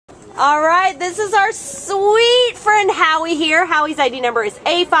Alright, this is our sweet friend Howie here. Howie's ID number is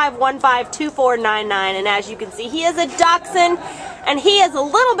A5152499, and as you can see, he is a Dachshund, and he is a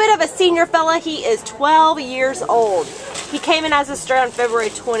little bit of a senior fella. He is 12 years old. He came in as a stray on February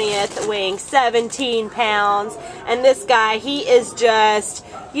 20th, weighing 17 pounds, and this guy, he is just,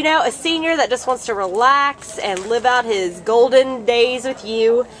 you know, a senior that just wants to relax and live out his golden days with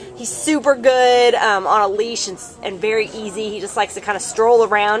you. He's super good on a leash and very easy. He just likes to kind of stroll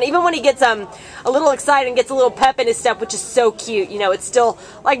around. Even when he gets a little excited and gets a little pep in his step, which is so cute. You know, it's still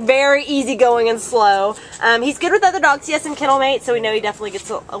like very easygoing and slow. He's good with other dogs. He has some kennel mates, so we know he definitely gets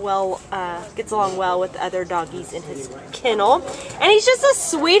along well with other doggies in his kennel. And he's just a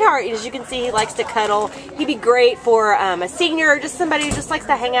sweetheart. As you can see, he likes to cuddle. He'd be great for a senior, just somebody who just likes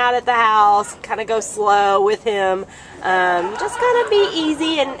to hang out at the house, kind of go slow with him, just kind of be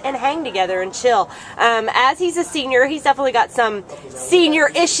easy and hang together and chill. As he's a senior, he's definitely got some senior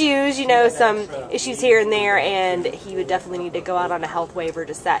issues, you know, some issues here and there, and he would definitely need to go out on a health waiver.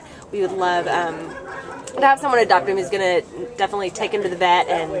 Just that we would love to have someone adopt him who's going to definitely take him to the vet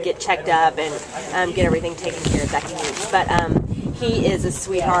and get checked up and get everything taken care of that he needs. But he is a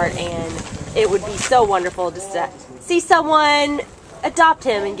sweetheart, and it would be so wonderful just to see someone adopt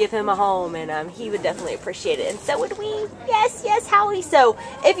him and give him a home, and he would definitely appreciate it, and so would we. Yes, yes, Howie. So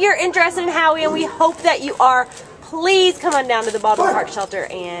if you're interested in Howie, and we hope that you are, please come on down to the Baldwin Park Shelter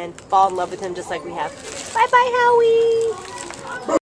and fall in love with him just like we have. Bye-bye, Howie.